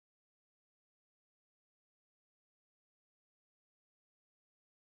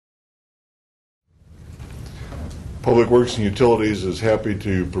Public Works and Utilities is happy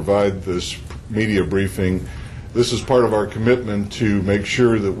to provide this media briefing. This is part of our commitment to make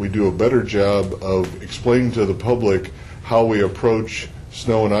sure that we do a better job of explaining to the public how we approach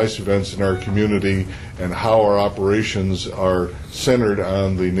snow and ice events in our community and how our operations are centered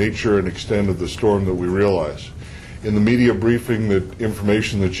on the nature and extent of the storm that we realize. In the media briefing, the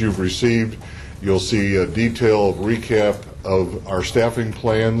information that you've received, you'll see a detailed recap of our staffing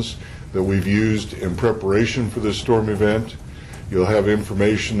plans that we've used in preparation for this storm event. You'll have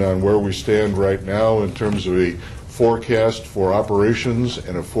information on where we stand right now in terms of a forecast for operations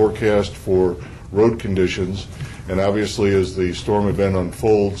and a forecast for road conditions. And obviously, as the storm event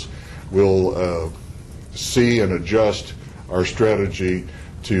unfolds, we'll see and adjust our strategy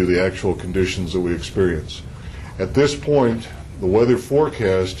to the actual conditions that we experience. At this point, the weather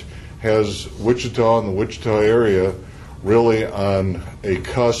forecast has Wichita and the Wichita area really on a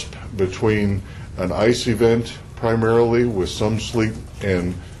cusp between an ice event primarily with some sleet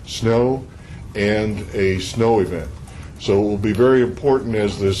and snow and a snow event. So it will be very important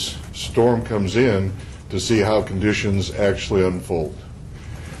as this storm comes in to see how conditions actually unfold.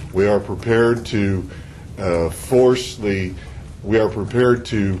 We are prepared to fight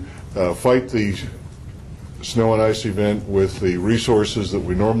the snow and ice event with the resources that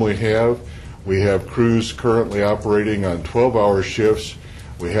we normally have. We have crews currently operating on 12-hour shifts.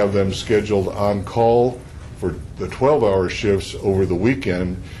 We have them scheduled on call for the 12-hour shifts over the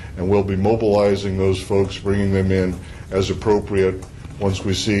weekend, and we'll be mobilizing those folks, bringing them in as appropriate once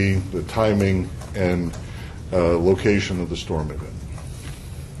we see the timing and location of the storm event.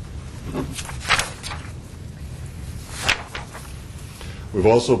 We've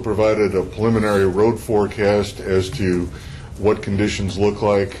also provided a preliminary road forecast as to what conditions look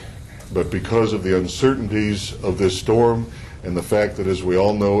like, but because of the uncertainties of this storm and the fact that, as we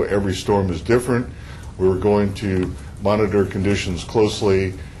all know, every storm is different, we're going to monitor conditions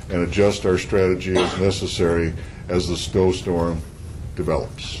closely and adjust our strategy as necessary as the snowstorm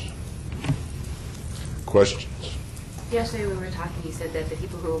develops. Questions? Yesterday when we were talking, you said that the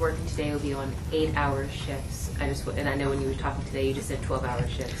people who were working today will be on 8-hour shifts. And I know when you were talking today, you just said 12-hour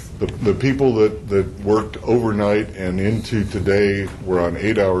shifts. The people that worked overnight and into today were on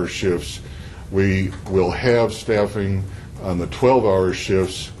 8-hour shifts. We will have staffing on the 12-hour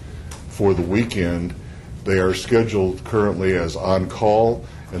shifts for the weekend. They are scheduled currently as on-call,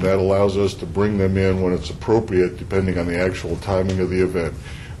 and that allows us to bring them in when it's appropriate, depending on the actual timing of the event.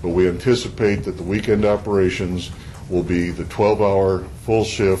 But we anticipate that the weekend operations will be the 12-hour full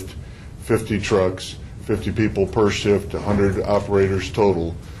shift, 50 trucks, 50 people per shift, 100 operators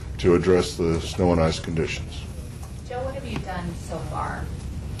total to address the snow and ice conditions. Joe, what have you done so far?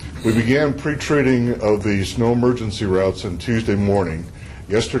 We began pre-treating of the snow emergency routes on Tuesday morning.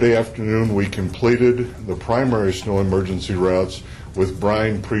 Yesterday afternoon, we completed the primary snow emergency routes with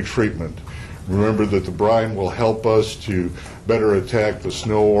brine pre-treatment. Remember that the brine will help us to better attack the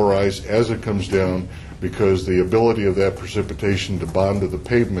snow or ice as it comes down, because the ability of that precipitation to bond to the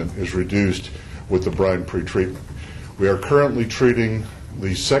pavement is reduced with the brine pre-treatment. We are currently treating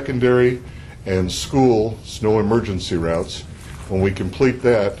the secondary and school snow emergency routes. When we complete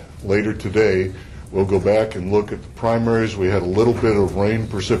that later today, we'll go back and look at the primaries. We had a little bit of rain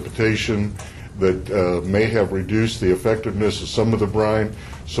precipitation that may have reduced the effectiveness of some of the brine,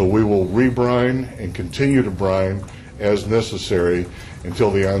 so we will rebrine and continue to brine as necessary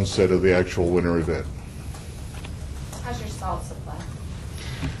until the onset of the actual winter event. How's your salt supply?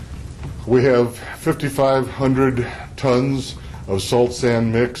 We have 5,500 tons of salt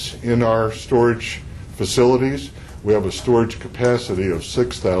sand mix in our storage facilities. We have a storage capacity of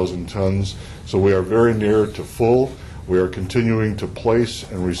 6,000 tons, so we are very near to full. We are continuing to place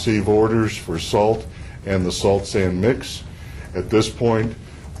and receive orders for salt and the salt sand mix. At this point,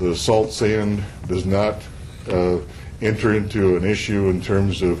 the salt sand does not enter into an issue in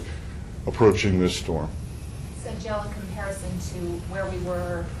terms of approaching this storm. So, Joe, in comparison to where we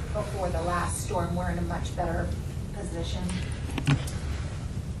were before the last storm, we're in a much better position?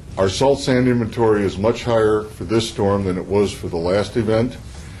 Our salt sand inventory is much higher for this storm than it was for the last event.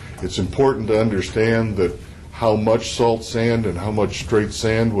 It's important to understand that how much salt sand and how much straight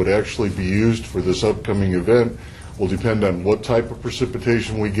sand would actually be used for this upcoming event will depend on what type of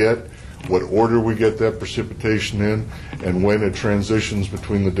precipitation we get, what order we get that precipitation in, and when it transitions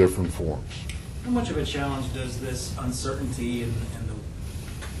between the different forms. How much of a challenge does this uncertainty and the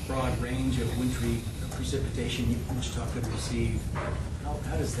broad range of wintry precipitation Wichita could receive,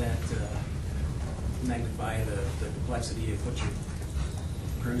 how does that magnify the complexity of what your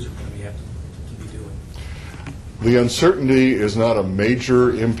crews are going to have to be doing? The uncertainty is not a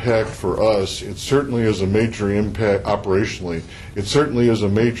major impact for us. It certainly is a major impact operationally. It certainly is a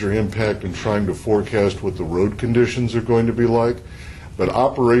major impact in trying to forecast what the road conditions are going to be like. But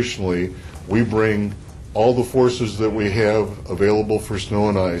operationally, we bring all the forces that we have available for snow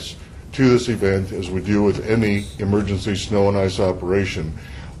and ice to this event, as we do with any emergency snow and ice operation.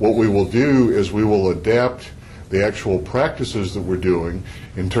 What we will do is we will adapt the actual practices that we're doing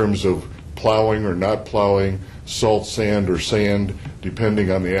in terms of plowing or not plowing, salt, sand, or sand,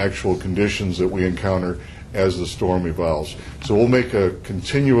 depending on the actual conditions that we encounter as the storm evolves. So we'll make a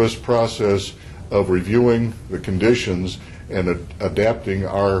continuous process of reviewing the conditions and adapting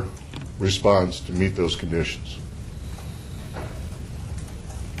our response to meet those conditions.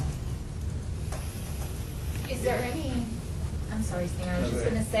 Is there any, I'm sorry, Stan, I was just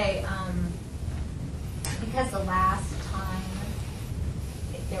going to say, because the last time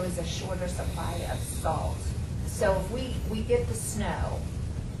there was a shorter supply of salt, so if we get the snow,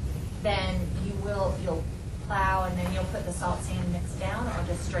 then you'll plow and then you'll put the salt sand mix down, or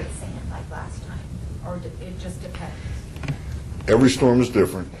just straight sand like last time, or it just depends? Every storm is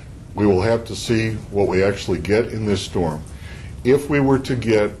different. We will have to see what we actually get in this storm. If we were to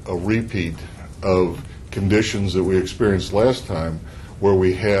get a repeat of conditions that we experienced last time, where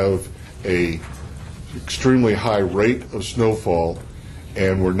we have a extremely high rate of snowfall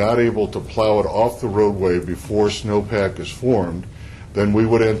and we're not able to plow it off the roadway before snowpack is formed, then we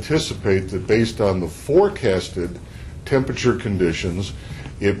would anticipate that based on the forecasted temperature conditions,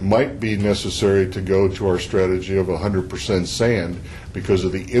 it might be necessary to go to our strategy of 100% sand because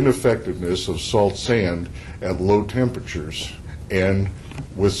of the ineffectiveness of salt sand at low temperatures and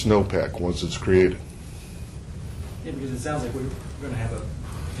with snowpack once it's created. Yeah, because it sounds like we're going to have a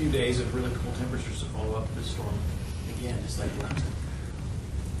few days of really cool temperatures to follow up this storm again, just like last time.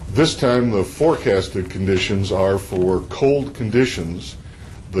 This time the forecasted conditions are for cold conditions.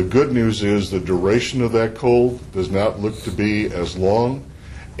 The good news is the duration of that cold does not look to be as long,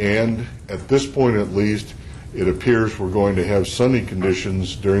 and at this point at least it appears we're going to have sunny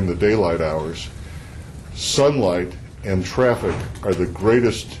conditions during the daylight hours. Sunlight and traffic are the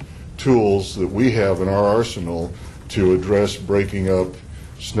greatest tools that we have in our arsenal to address breaking up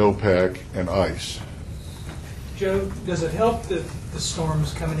snowpack and ice. Joe, does it help that the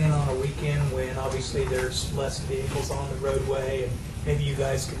storm's coming in on a weekend when obviously there's less vehicles on the roadway and maybe you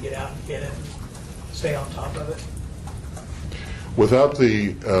guys can get out and get it and stay on top of it? Without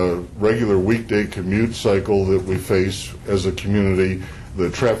the regular weekday commute cycle that we face as a community,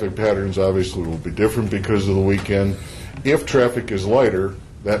 the traffic patterns obviously will be different because of the weekend. If traffic is lighter,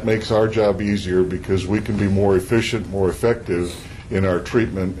 that makes our job easier because we can be more efficient, more effective in our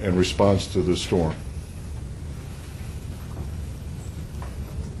treatment and response to the storm.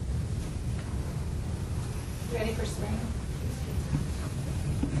 Ready for spring?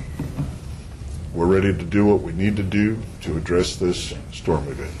 We're ready to do what we need to do to address this storm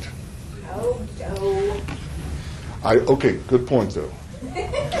event. Oh, no. Okay, good point though.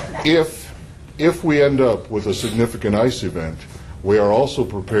 If we end up with a significant ice event, we are also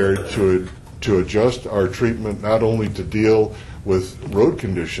prepared to adjust our treatment not only to deal with road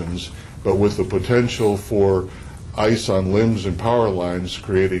conditions, but with the potential for ice on limbs and power lines,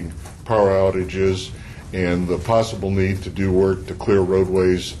 creating power outages and the possible need to do work to clear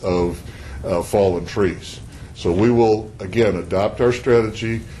roadways of fallen trees. So we will, again, adopt our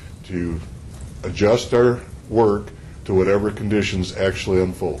strategy to adjust our work to whatever conditions actually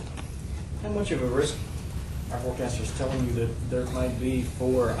unfold. How much of a risk are forecasters telling you that there might be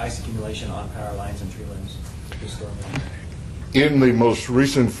for ice accumulation on power lines and tree limbs this storm? In the most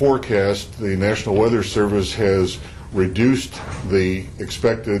recent forecast, the National Weather Service has reduced the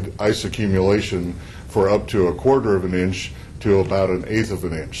expected ice accumulation for up to 1/4 of an inch to about 1/8 of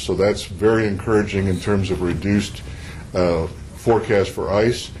an inch. So that's very encouraging in terms of reduced forecast for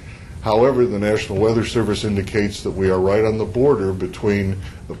ice. However, the National Weather Service indicates that we are right on the border between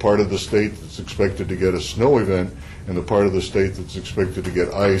the part of the state that's expected to get a snow event and the part of the state that's expected to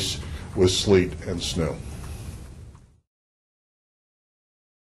get ice with sleet and snow.